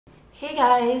Hey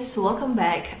guys, welcome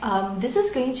back. This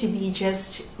is going to be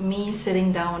just me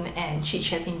sitting down and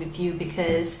chit-chatting with you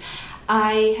because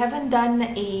I haven't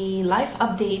done a live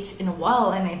update in a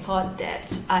while, and I thought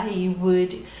that I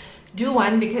would do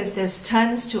one because there's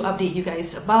tons to update you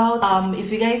guys about.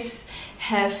 If you guys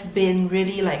have been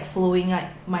really following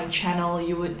my channel,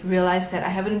 you would realize that I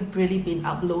haven't really been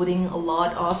uploading a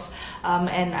lot of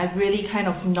and I've really kind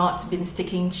of not been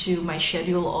sticking to my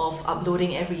schedule of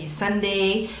uploading every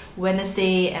Sunday,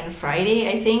 Wednesday and Friday,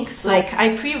 I think. So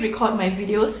I pre-record my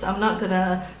videos, I'm not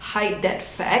gonna hide that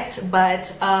fact, but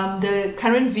the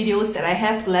current videos that I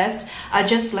have left are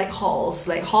just hauls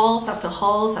after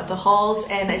hauls after hauls,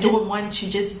 and I don't want to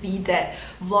just be that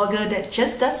vlogger that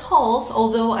just does hauls,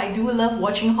 although I do love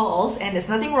watching hauls and there's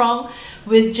nothing wrong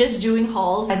with just doing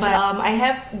hauls, but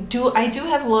I do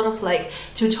have a lot of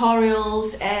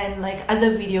tutorials and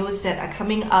other videos that are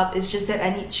coming up. It's just that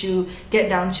I need to get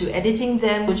down to editing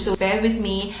them, so bear with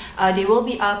me. They will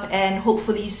be up, and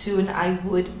hopefully soon I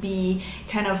would be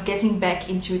kind of getting back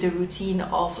into the routine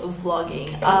of vlogging.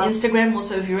 Instagram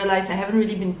also, if you realize I haven't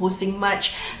really been posting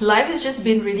much. Life has just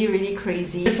been really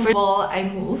crazy. First of all,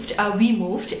 we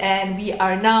moved and we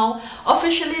are now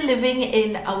officially living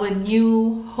in our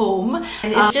new home,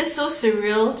 and it's just so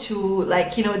surreal to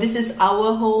this is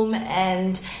our home,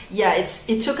 and yeah,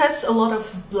 it took us a lot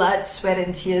of blood, sweat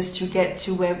and tears to get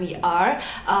to where we are,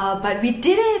 but we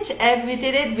did it, and we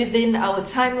did it within our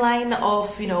timeline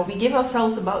of, we gave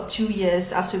ourselves about 2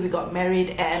 years after we got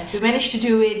married, and we managed to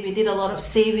do it. We did a lot of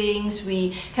savings,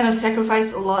 we kind of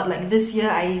sacrificed a lot. This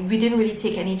year we didn't really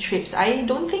take any trips. I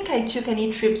don't think I took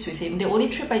any trips with him. The only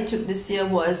trip I took this year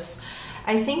was,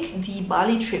 I think, the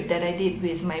Bali trip that I did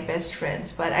with my best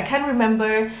friends, but I can't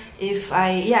remember if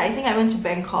I think I went to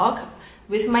Bangkok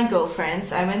with my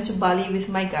girlfriends. I went to Bali with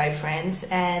my guy friends,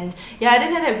 and yeah,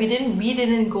 other than that, we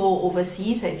didn't go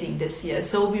overseas, I think, this year.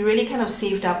 So we really kind of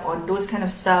saved up on those kind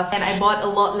of stuff, and I bought a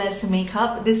lot less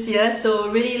makeup this year.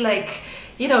 So really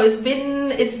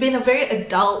it's been a very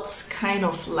adult kind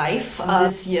of life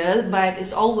this year, but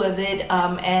it's all worth it.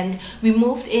 And we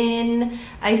moved in,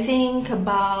 I think,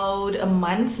 about a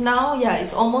month now. Yeah,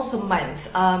 it's almost a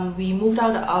month. We moved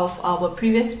out of our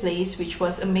previous place, which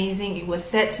was amazing. It was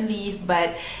sad to leave,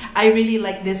 but I really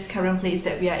like this current place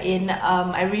that we are in.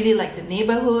 I really like the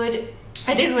neighborhood.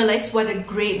 I didn't realize what a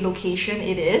great location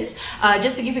it is.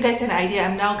 Just to give you guys an idea,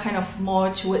 I'm now kind of more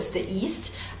towards the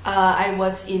east. I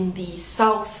was in the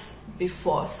south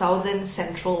before, southern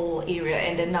central area,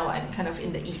 and then now I'm kind of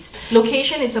in the east.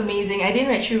 Location is amazing. I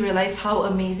didn't actually realize how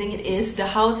amazing it is. The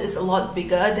house is a lot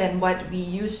bigger than what we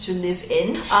used to live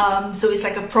in. So it's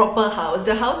like a proper house.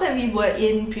 The house that we were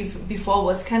in before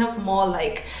was kind of more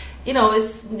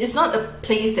it's not a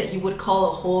place that you would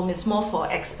call a home. It's more for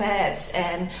expats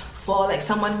and for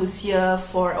someone who's here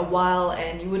for a while,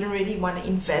 and you wouldn't really want to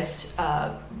invest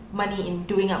money in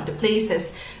doing up the place.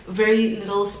 There's very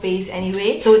little space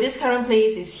anyway. So this current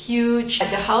place is huge.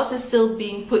 The house is still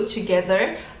being put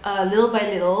together little by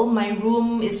little. My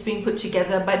room is being put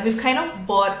together, but we've kind of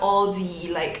bought all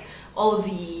the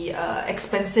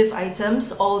expensive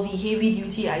items, all the heavy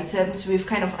duty items. We've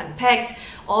kind of unpacked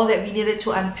all that we needed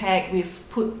to unpack. We've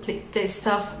put the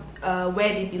stuff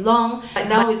where they belong. But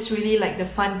now it's really the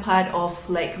fun part of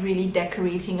really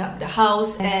decorating up the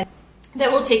house, and that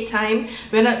will take time.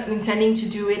 We're not intending to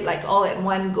do it all at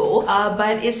one go,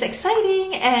 but it's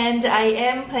exciting, and I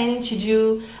am planning to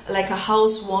do a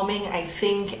housewarming, I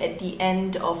think, at the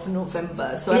end of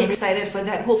November. So I'm excited for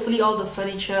that. Hopefully all the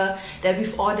furniture that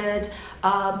we've ordered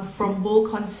from Bowl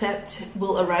Concept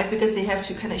will arrive, because they have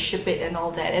to kind of ship it and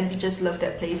all that, and we just love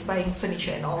that place, buying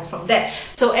furniture and all from that.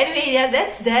 So anyway, yeah,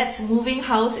 that's that. Moving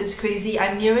house is crazy.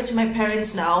 I'm nearer to my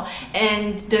parents now,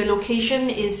 and the location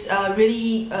is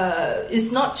really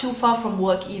it's not too far from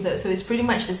work either, so it's pretty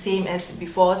much the same as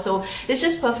before. So it's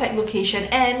just perfect location,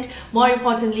 and more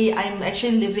importantly, I'm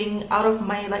actually living, out of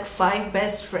my 5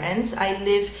 best friends, I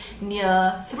live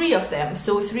near 3 of them.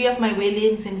 So 3 of my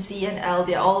Waylin, Vinci and Elle,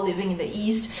 they're all living in the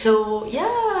east. So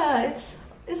yeah,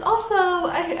 it's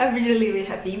awesome. I'm really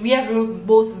happy. We are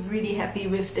both really happy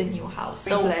with the new house.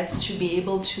 So blessed to be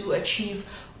able to achieve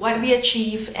what we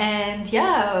achieve, and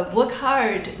yeah, work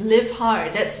hard, live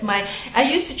hard. That's my,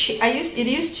 it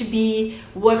used to be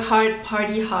work hard,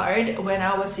 party hard when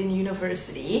I was in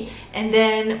university, and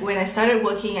then when I started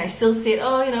working, I still said,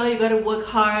 oh, you gotta work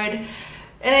hard.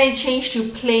 And I changed to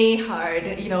play hard,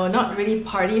 not really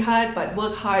party hard, but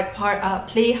work hard,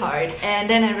 play hard. And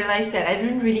then I realized that I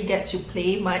didn't really get to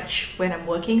play much when I'm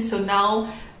working. So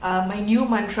now my new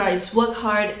mantra is work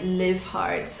hard, live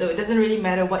hard. So it doesn't really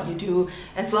matter what you do,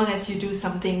 as long as you do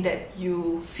something that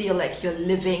you feel like you're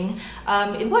living,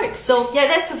 it works. So yeah,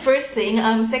 that's the first thing.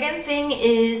 Second thing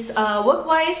is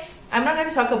work-wise, I'm not going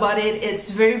to talk about it. It's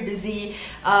very busy.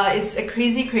 It's a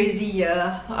crazy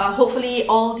year. Hopefully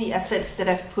all the efforts that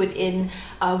I've put in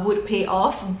would pay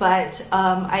off, but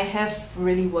I have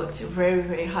really worked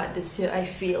very hard this year, I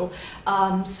feel.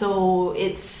 So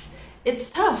it's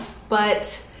tough,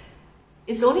 but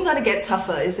it's only gonna get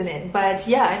tougher, isn't it? But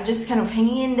yeah, I'm just kind of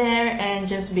hanging in there and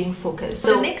just being focused.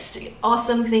 So the next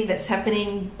awesome thing that's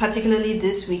happening, particularly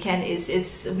this weekend, is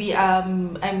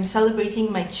I'm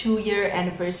celebrating my 2-year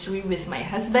anniversary with my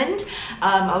husband,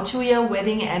 our 2-year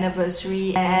wedding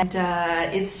anniversary, and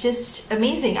it's just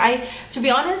amazing. To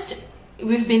be honest,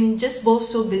 we've been just both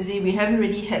so busy, we haven't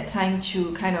really had time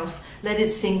to kind of let it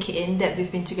sink in that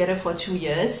we've been together for 2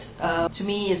 years. To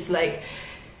me, it's like,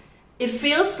 it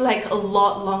feels like a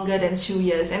lot longer than 2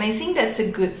 years, and I think that's a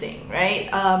good thing, right?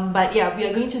 But yeah, we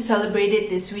are going to celebrate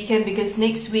it this weekend, because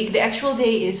next week, the actual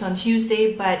day is on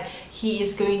Tuesday, but he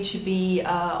is going to be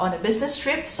on a business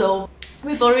trip. So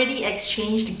we've already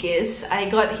exchanged gifts. I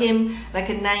got him like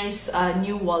a nice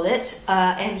new wallet,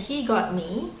 and he got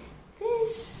me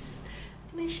this.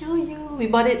 Let me show you. We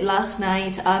bought it last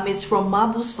night. It's from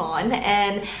Mabuson,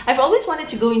 and I've always wanted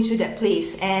to go into that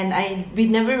place, and we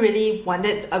never really went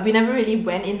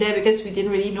in there because we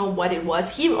didn't really know what it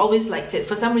was. He always liked it.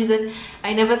 For some reason,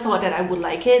 I never thought that I would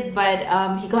like it, but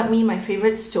he got me my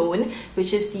favorite stone,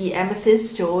 which is the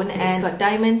amethyst stone, and it's got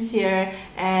diamonds here,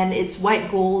 and it's white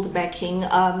gold backing.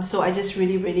 So I just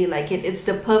really like it. It's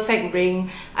the perfect ring.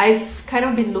 I've kind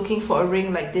of been looking for a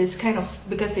ring like this, kind of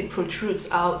because it protrudes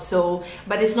out, so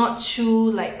but it's not too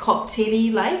like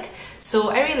cocktaily like,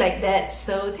 so I really like that.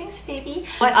 So thanks, baby.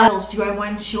 What else do I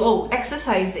want to... Oh,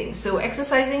 exercising. So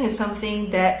exercising is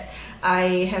something that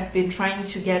I have been trying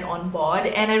to get on board,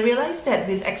 and I realized that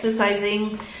with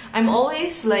exercising, I'm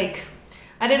always like,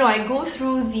 I don't know, I go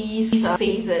through these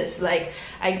phases. Like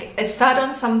I start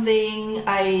on something,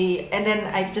 and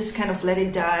then I just kind of let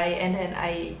it die, and then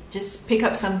I just pick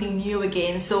up something new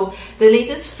again. So the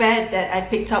latest fad that I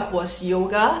picked up was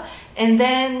yoga, and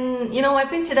then, you know, I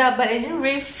picked it up, but I didn't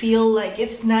really feel like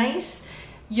it's nice.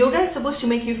 Yoga is supposed to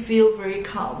make you feel very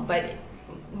calm, but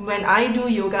when I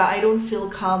do yoga, I don't feel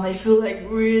calm. I feel like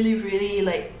really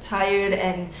like tired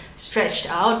and stretched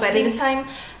out. But at the same time,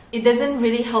 it doesn't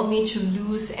really help me to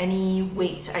lose any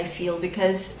weight, I feel,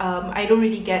 because I don't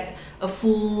really get a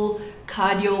full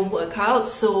cardio workout.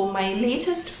 So my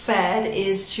latest fad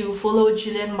is to follow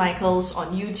Jillian Michaels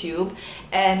on YouTube,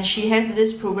 and she has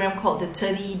this program called the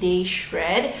 30-day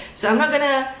shred. So I'm not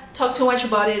gonna talk too much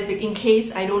about it in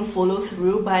case I don't follow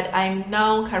through, but I'm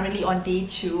now currently on day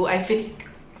 2. I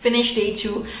finished day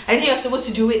 2. I think I was supposed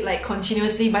to do it like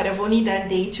continuously, but I've only done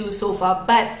day 2 so far.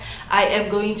 But I am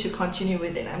going to continue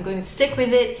with it. I'm going to stick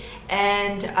with it,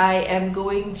 and I am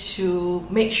going to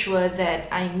make sure that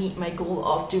I meet my goal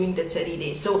of doing the 30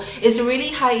 days. So it's a really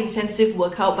high intensive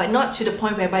workout, but not to the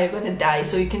point whereby you're going to die.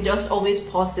 So you can just always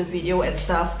pause the video and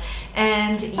stuff.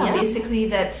 And yeah, basically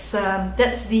that's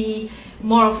the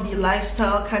more of the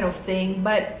lifestyle kind of thing.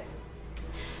 But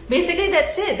basically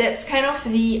that's it. That's kind of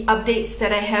the updates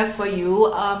that I have for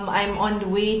you. I'm on the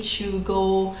way to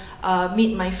go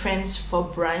meet my friends for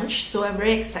brunch, so I'm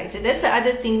very excited. That's the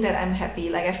other thing that I'm happy.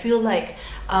 Like, I feel like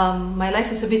my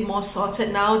life is a bit more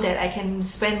sorted now, that I can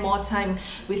spend more time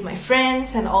with my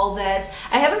friends and all that.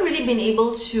 I haven't really been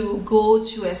able to go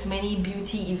to as many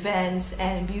beauty events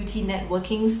and beauty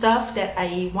networking stuff that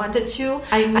I wanted to.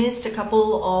 I missed a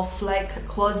couple of like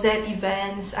closet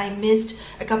events. I missed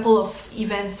a couple of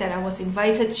events that I was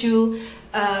invited to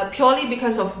purely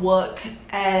because of work,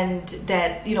 and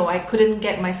that, you know, I couldn't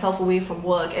get myself away from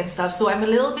work and stuff. So I'm a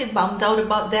little bit bummed out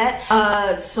about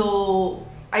that. So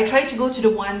I try to go to the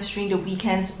ones during the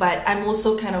weekends, but I'm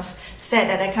also kind of sad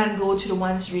that I can't go to the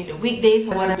ones during the weekdays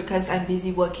or whatever, because I'm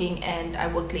busy working and I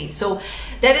work late. So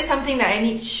that is something that I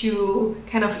need to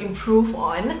kind of improve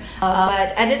on.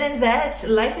 But other than that,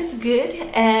 life is good,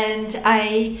 and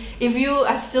if you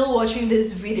are still watching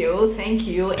this video, thank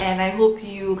you, and I hope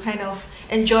you kind of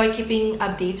enjoy keeping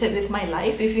updated with my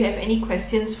life. If you have any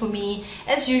questions for me,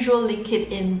 as usual, link it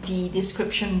in the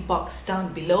description box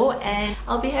down below, and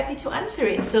I'll be happy to answer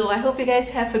it. So I hope you guys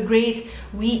have a great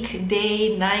week,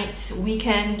 day, night,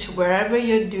 weekend, wherever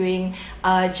you're doing.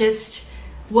 Just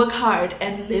work hard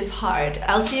and live hard.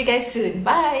 I'll see you guys soon.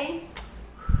 Bye!